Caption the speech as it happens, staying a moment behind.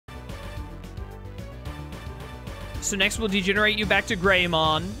So next we'll degenerate you back to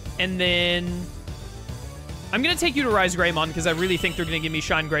Greymon, and then I'm going to take you to Rise Greymon because I really think they're going to give me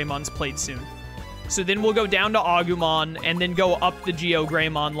Shine Greymon's plate soon. So then we'll go down to Agumon, and then go up the Geo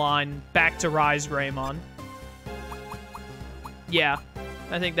Greymon line back to Rise Greymon. Yeah,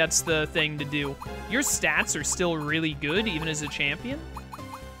 I think that's the thing to do. Your stats are still really good, even as a champion.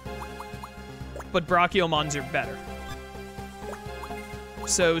 But Brachiomons are better.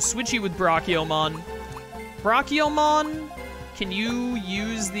 So switch you with Brachiomon. Brachiomon, can you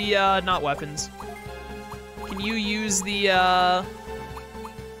use the, not weapons. Can you use the,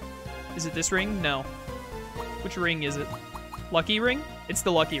 is it this ring? No. Which ring is it? Lucky ring? It's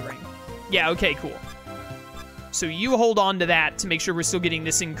the lucky ring. Yeah, okay, cool. So you hold on to that to make sure we're still getting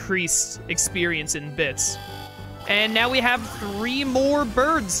this increased experience in bits. And now we have 3 more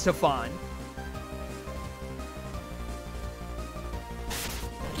birds to find.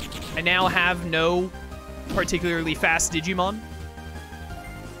 I now have no particularly fast Digimon.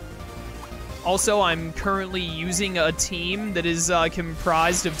 Also, I'm currently using a team that is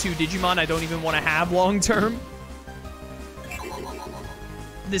comprised of 2 Digimon I don't even want to have long term.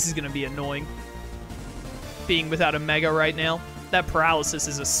 This is going to be annoying. Being without a Mega right now. That paralysis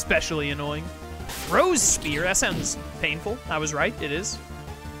is especially annoying. Rose Spear, that sounds painful. I was right, it is.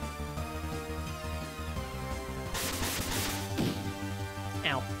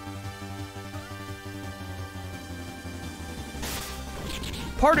 Ow.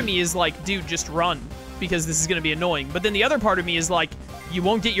 Part of me is like, dude, just run, because this is going to be annoying. But then the other part of me is like, you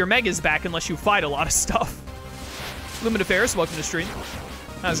won't get your Megas back unless you fight a lot of stuff. Luminiferous, welcome to stream.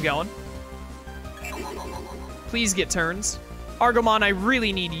 How's it going? Please get turns. Argomon, I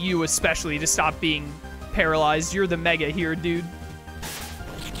really need you especially to stop being paralyzed. You're the Mega here, dude.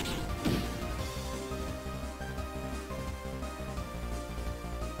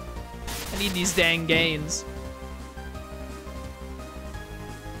 I need these dang gains.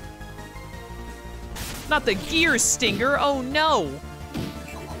 Not the Gear Stinger, oh no!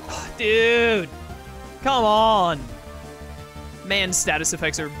 Dude, come on. Man, status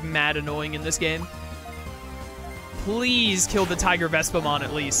effects are mad annoying in this game. Please kill the Tiger Vespamon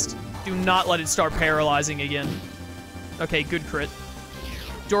at least. Do not let it start paralyzing again. Okay, good crit.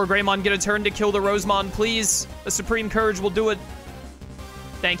 Dora Greymon, get a turn to kill the Rosemon, please. A Supreme Courage will do it.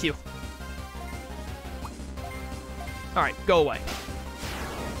 Thank you. Alright, go away.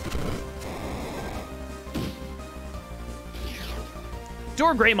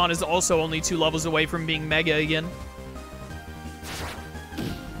 Dora Greymon is also only 2 levels away from being Mega again.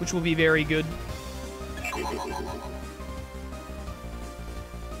 Which will be very good.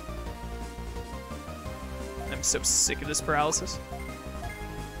 I'm so sick of this paralysis.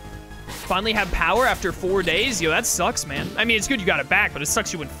 Finally have power after 4 days? Yo, that sucks, man. I mean, it's good you got it back, but it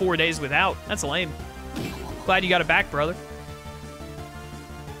sucks you went 4 days without. That's lame. Glad you got it back, brother.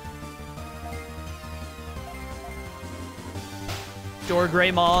 Dora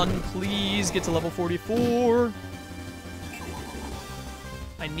Greymon, please get to level 44.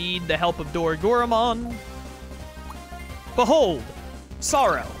 I need the help of Dora Goramon. Behold,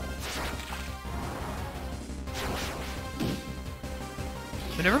 sorrow.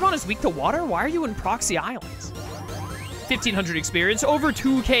 Minervamon is weak to water? Why are you in Proxy Islands? 1,500 experience, over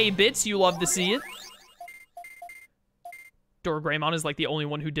 2k bits. You love to see it. Dora Greymon is like the only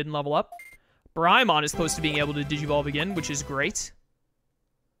one who didn't level up. Braimon is close to being able to Digivolve again, which is great.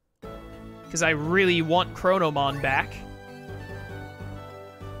 Because I really want Chronomon back.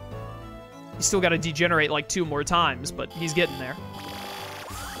 He's still got to degenerate like 2 more times, but he's getting there.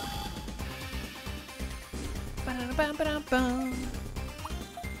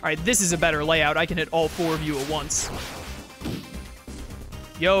 Alright, this is a better layout. I can hit all 4 of you at once.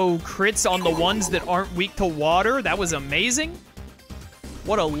 Yo, crits on the ones that aren't weak to water. That was amazing.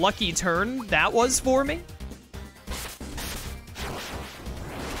 What a lucky turn that was for me.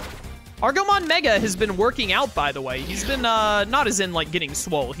 Argomon Mega has been working out, by the way. He's been, not as in, like, getting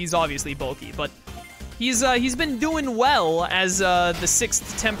swole. He's obviously bulky, but he's been doing well as, the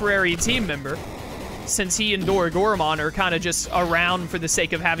 6th temporary team member, since he and Dora Goramon are kind of just around for the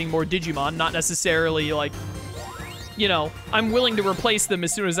sake of having more Digimon, not necessarily, like, you know, I'm willing to replace them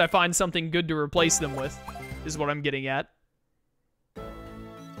as soon as I find something good to replace them with, is what I'm getting at.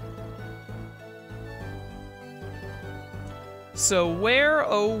 So where,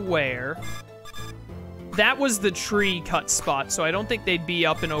 oh where? That was the tree cut spot, so I don't think they'd be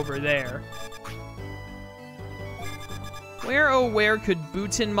up and over there. Where, oh where could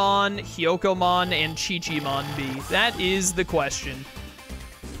Butenmon, Hyokomon, and Chichimon be? That is the question.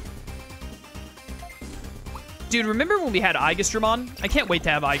 Dude, remember when we had Aigastramon? I can't wait to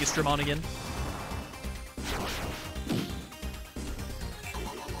have Aigastramon again.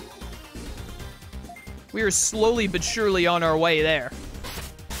 We are slowly but surely on our way there.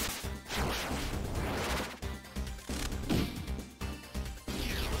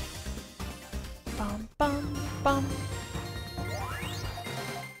 Bum, bum, bum.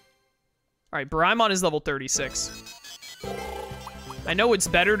 Alright, Braimon is level 36. I know it's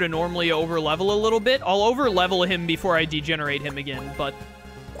better to normally over-level a little bit. I'll over-level him before I degenerate him again, but...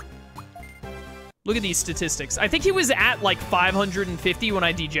 Look at these statistics. I think he was at, like, 550 when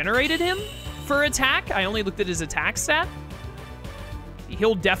I degenerated him for attack. I only looked at his attack stat.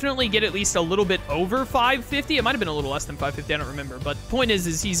 He'll definitely get at least a little bit over 550. It might have been a little less than 550, I don't remember. But point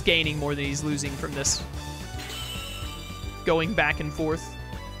is he's gaining more than he's losing from this. Going back and forth.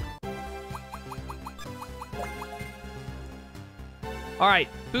 Alright,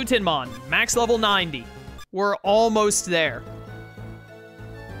 Butenmon, max level 90. We're almost there.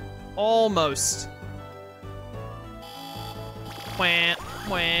 Almost. Wah,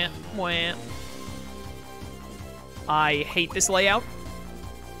 wah, wah. I hate this layout.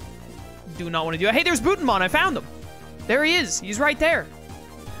 Do not want to do it. Hey, there's Butenmon, I found him. There he is, he's right there.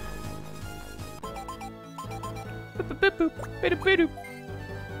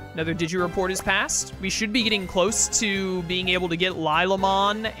 Another Digi-report is passed. We should be getting close to being able to get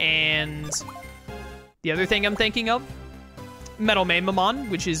Lilamon and the other thing I'm thinking of. Metal Mamamon,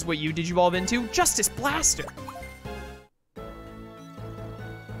 which is what you Digivolve into. Justice Blaster.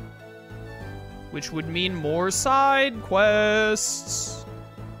 Which would mean more side quests.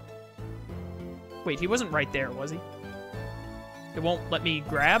 Wait, he wasn't right there, was he? It won't let me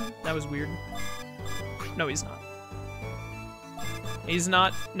grab? That was weird. No, he's not. He's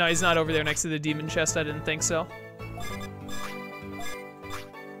not. No, he's not over there next to the demon chest. I didn't think so.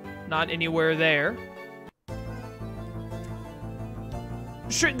 Not anywhere there.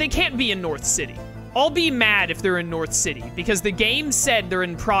 Sure, they can't be in North City. I'll be mad if they're in North City, because the game said they're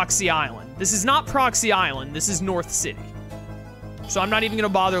in Proxy Island. This is not Proxy Island, this is North City. So I'm not even gonna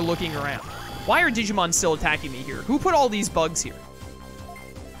bother looking around. Why are Digimon still attacking me here? Who put all these bugs here?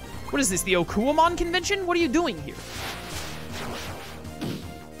 What is this, the Okuamon convention? What are you doing here?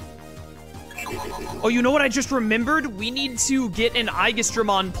 Oh, you know what I just remembered? We need to get an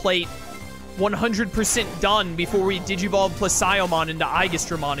Aigastramon plate 100% done before we Digivolve Placiomon into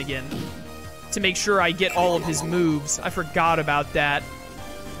Aigastramon again. To make sure I get all of his moves. I forgot about that.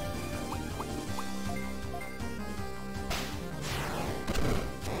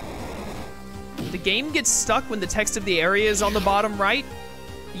 The game gets stuck when the text of the area is on the bottom right.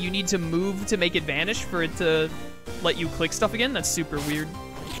 You need to move to make it vanish for it to let you click stuff again. That's super weird.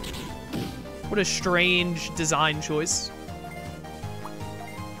 What a strange design choice.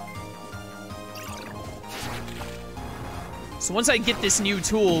 So once I get this new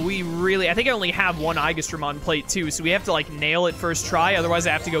tool, we really... I think I only have one Aigastramon plate too, so we have to, like, nail it first try, otherwise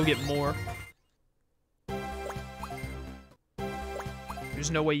I have to go get more.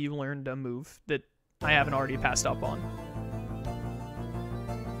 There's no way you learned a move that I haven't already passed up on.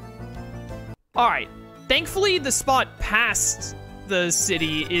 Alright. Thankfully, the spot past the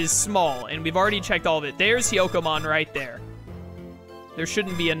city is small, and we've already checked all of it. There's Hyokomon right there. There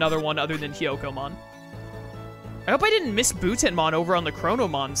shouldn't be another one other than Hyokomon. I hope I didn't miss Butenmon over on the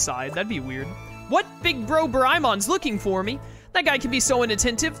Chronomon side. That'd be weird. What? Big bro Braimon's looking for me. That guy can be so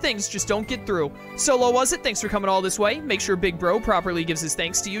inattentive, things just don't get through. Solo was it? Thanks for coming all this way. Make sure Big Bro properly gives his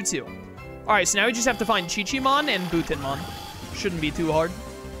thanks to you too. Alright, so now we just have to find Chichimon and Butenmon. Shouldn't be too hard.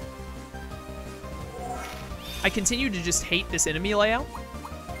 I continue to just hate this enemy layout.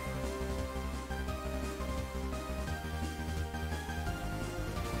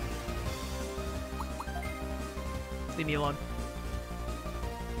 Leave me alone.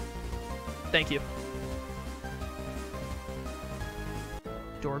 Thank you.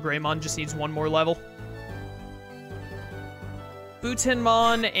 Dorgreymon just needs one more level.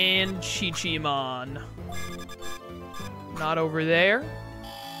 Butenmon and Chichimon. Not over there.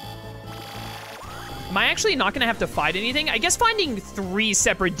 Am I actually not gonna have to fight anything? I guess finding 3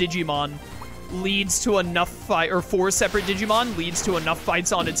 separate Digimon leads to enough fight, or 4 separate Digimon leads to enough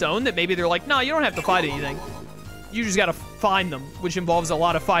fights on its own that maybe they're like, nah, you don't have to fight anything. You just gotta find them, which involves a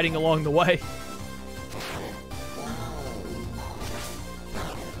lot of fighting along the way.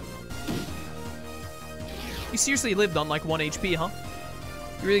 You seriously lived on like 1 HP, huh?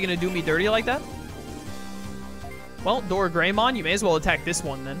 You really gonna do me dirty like that? Well, Dorgreymon, you may as well attack this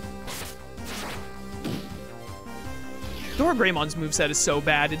one then. Dorgreymon's moveset is so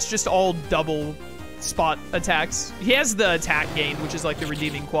bad. It's just all double spot attacks. He has the attack gain, which is like the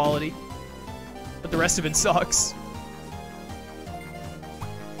redeeming quality. But the rest of it sucks.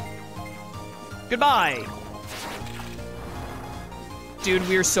 Goodbye. Dude,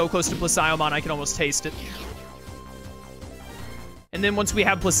 we are so close to Plesiomon, I can almost taste it. And then once we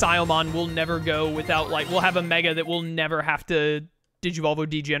have Plesiomon, we'll never go without, like, we'll have a Mega that will never have to Digivolve or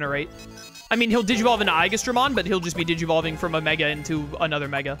degenerate. I mean, he'll Digivolve into Aigastramon, but he'll just be Digivolving from a Mega into another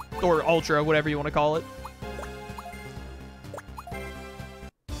Mega. Or Ultra, whatever you want to call it.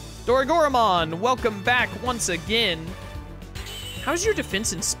 Doragoramon, welcome back once again. How's your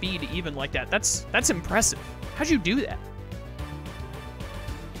defense and speed even like that? That's impressive. How'd you do that?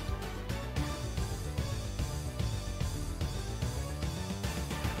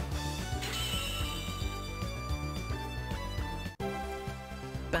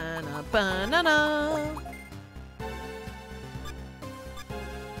 Banana.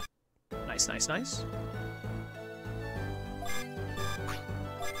 Nice, nice, nice.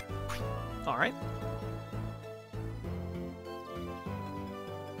 All right.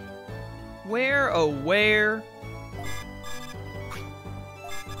 Where, oh where?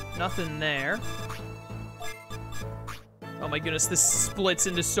 Nothing there. Oh my goodness, this splits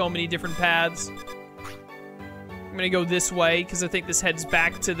into so many different paths. I'm gonna go this way, because I think this heads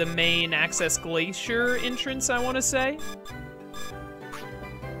back to the main Access Glacier entrance, I want to say.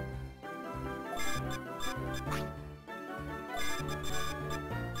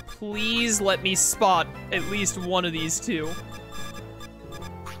 Please let me spot at least one of these two.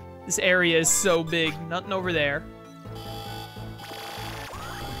 This area is so big. Nothing over there.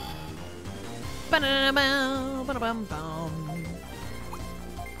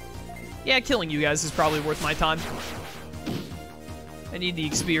 Yeah, killing you guys is probably worth my time. I need the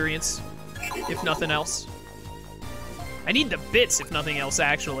experience, if nothing else. I need the bits, if nothing else,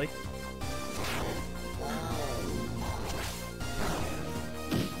 actually.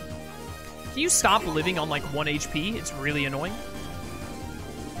 Can you stop living on, like, 1 HP? It's really annoying.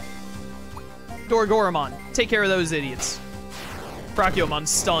 Doragoramon, take care of those idiots. Brachiomon's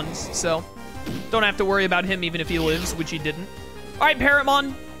stunned, so don't have to worry about him even if he lives, which he didn't. All right,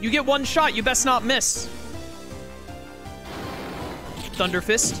 Parrotmon, you get one shot. You best not miss. Thunder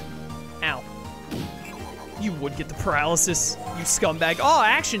Fist. Ow. You would get the paralysis, you scumbag. Oh,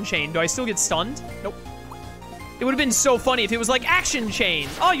 Action Chain. Do I still get stunned? Nope. It would have been so funny if it was like, Action Chain.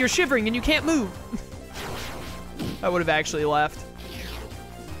 Oh, you're shivering and you can't move. I would have actually laughed.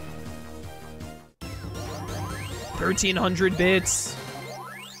 1,300 bits.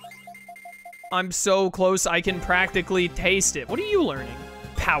 I'm so close, I can practically taste it. What are you learning?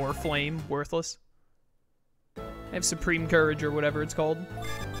 Power Flame, worthless. I have Supreme Courage or whatever it's called.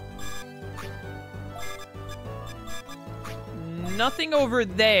 Nothing over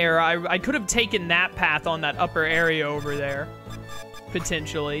there. I could have taken that path on that upper area over there.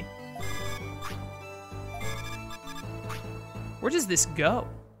 Potentially. Where does this go?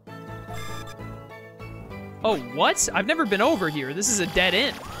 Oh, what? I've never been over here. This is a dead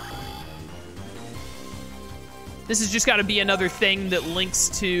end. This has just got to be another thing that links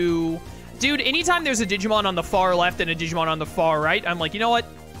to... Dude, anytime there's a Digimon on the far left and a Digimon on the far right, I'm like, you know what?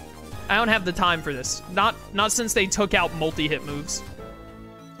 I don't have the time for this. Not since they took out multi-hit moves.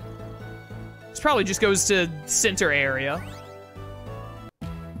 This probably just goes to center area.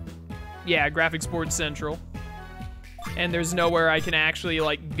 Yeah, graphics board central. And there's nowhere I can actually,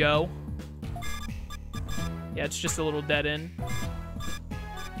 like, go. Yeah, it's just a little dead end.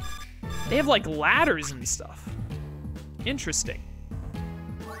 They have, like, ladders and stuff. Interesting.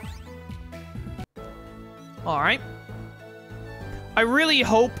 Alright. I really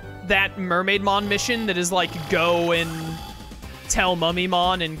hope that Mermaidmon mission that is, like, go and tell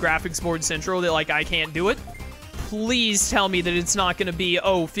Mummymon and Graphics Board Central that, like, I can't do it. Please tell me that it's not gonna be,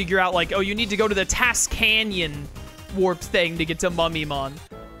 oh, figure out, like, oh, you need to go to the Task Canyon warp thing to get to Mummymon.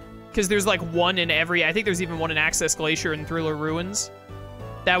 Because there's, like, one in every... I think there's even one in Access Glacier and Thriller Ruins.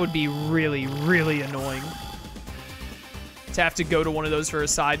 That would be really, really annoying. To have to go to one of those for a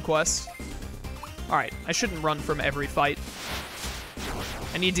side quest. Alright, I shouldn't run from every fight.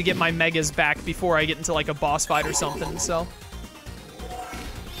 I need to get my Megas back before I get into, like, a boss fight or something, so...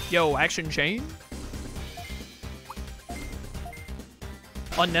 Yo, Action Chain?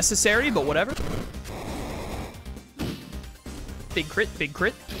 Unnecessary, but whatever. Big crit, big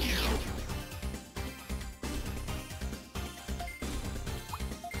crit.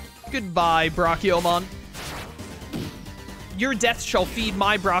 Goodbye, Brachiomon. Your death shall feed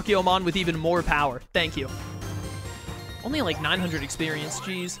my Brachiomon with even more power. Thank you. Only like 900 experience,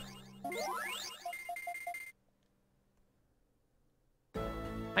 jeez.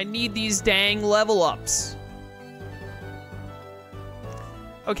 I need these dang level ups.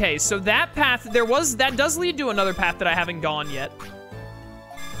 Okay, so that path, that does lead to another path that I haven't gone yet.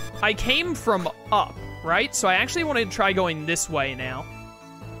 I came from up. right? So I actually want to try going this way now.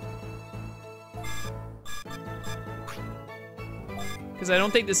 Because I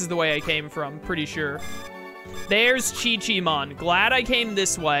don't think this is the way I came from, pretty sure. There's Chi-Chi-mon. Glad I came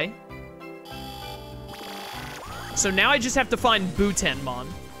this way. So now I just have to find Butenmon.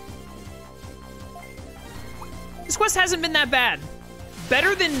 This quest hasn't been that bad.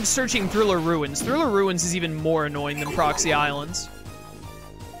 Better than searching Thriller Ruins. Thriller Ruins is even more annoying than Proxy Islands.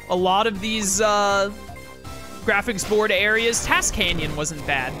 A lot of these graphics board areas, Task Canyon wasn't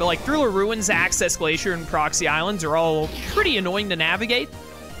bad, but like Thriller Ruins, Access Glacier, and Proxy Islands are all pretty annoying to navigate.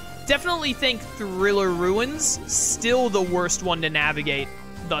 Definitely think Thriller Ruins, still the worst one to navigate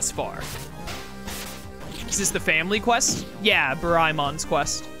thus far. Is this the family quest? Yeah, Buraimon's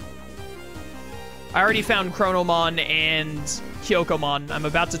quest. I already found Chronomon and Kyokomon. I'm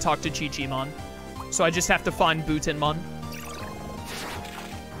about to talk to Chi-Chi-mon. So I just have to find Butenmon.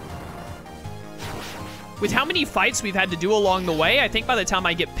 With how many fights we've had to do along the way, I think by the time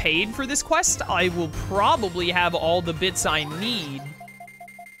I get paid for this quest, I will probably have all the bits I need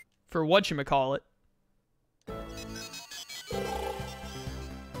for whatchamacallit.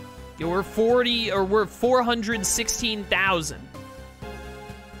 Yeah, we're 416,000.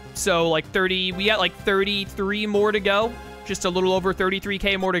 So like 30, we got like 33 more to go. Just a little over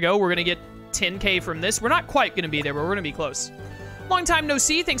 33K more to go. We're gonna get 10K from this. We're not quite gonna be there, but we're gonna be close. Long time no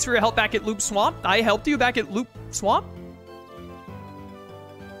see. Thanks for your help back at Loop Swamp. I helped you back at Loop Swamp.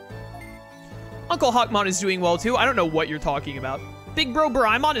 Uncle Hawkmon is doing well too. I don't know what you're talking about. Big Bro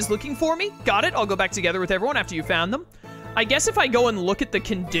Buraimon is looking for me. Got it. I'll go back together with everyone after you found them. I guess if I go and look at the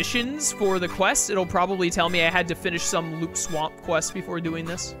conditions for the quest, it'll probably tell me I had to finish some Loop Swamp quest before doing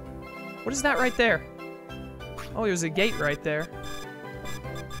this. What is that right there? Oh, there's a gate right there.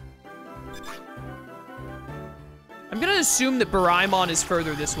 I'm gonna assume that Buraimon is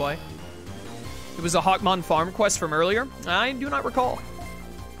further this way. It was a Hawkmon farm quest from earlier. I do not recall.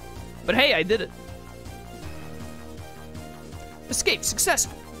 But hey, I did it. Escape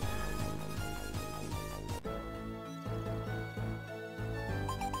successful.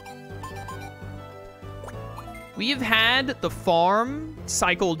 We've had the farm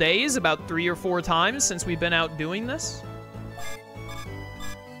cycle days about 3 or 4 times since we've been out doing this.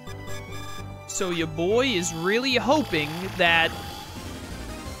 So your boy is really hoping that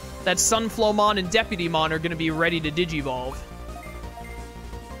Sunflowmon and Deputymon are going to be ready to Digivolve.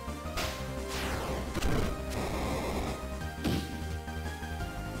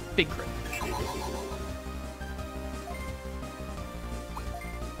 Big crit.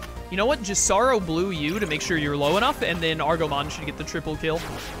 You know what? Just Sorrow Blue you to make sure you're low enough, and then Argomon should get the triple kill.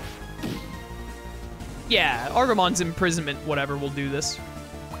 Yeah, Argomon's imprisonment, whatever, will do this.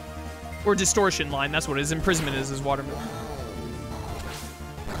 Or distortion line, that's what his imprisonment is, his water move.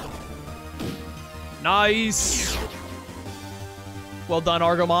 Nice! Well done,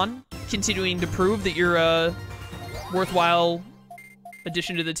 Argomon. Continuing to prove that you're a worthwhile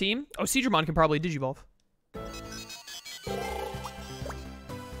addition to the team. Oh, Seadramon can probably Digivolve.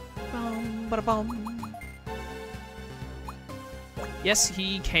 Ba-da-bum. Yes,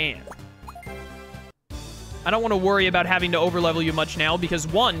 he can. I don't want to worry about having to overlevel you much now because,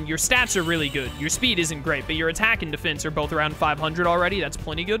 one, your stats are really good. Your speed isn't great, but your attack and defense are both around 500 already. That's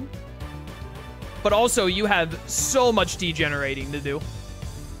plenty good. But also, you have so much degenerating to do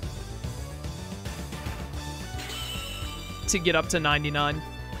to get up to 99.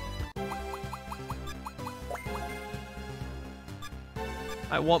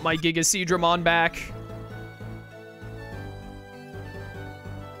 I want my Giga Seadramon back.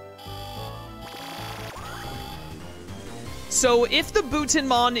 So if the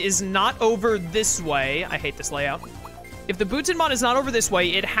Butenmon is not over this way, I hate this layout. If the Butenmon is not over this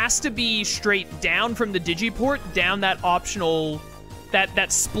way, it has to be straight down from the Digiport, down that optional,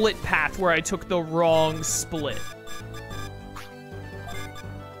 that split path where I took the wrong split.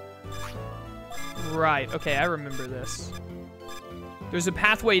 Right, okay, I remember this. There's a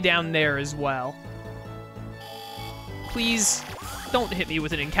pathway down there as well. Please, don't hit me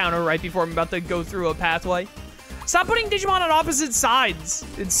with an encounter right before I'm about to go through a pathway. Stop putting Digimon on opposite sides.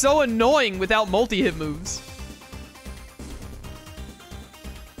 It's so annoying without multi-hit moves.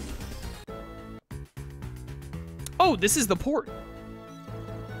 Oh, this is the port.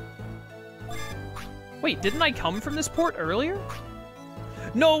 Wait, didn't I come from this port earlier?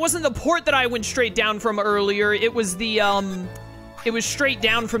 No, it wasn't the port that I went straight down from earlier. It was the, it was straight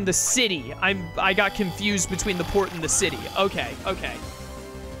down from the city. I got confused between the port and the city. Okay, okay.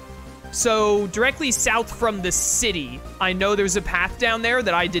 So, directly south from the city, I know there's a path down there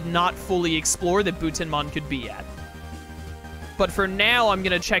that I did not fully explore that Butenmon could be at. But for now, I'm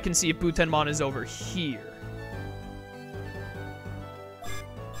gonna check and see if Butenmon is over here.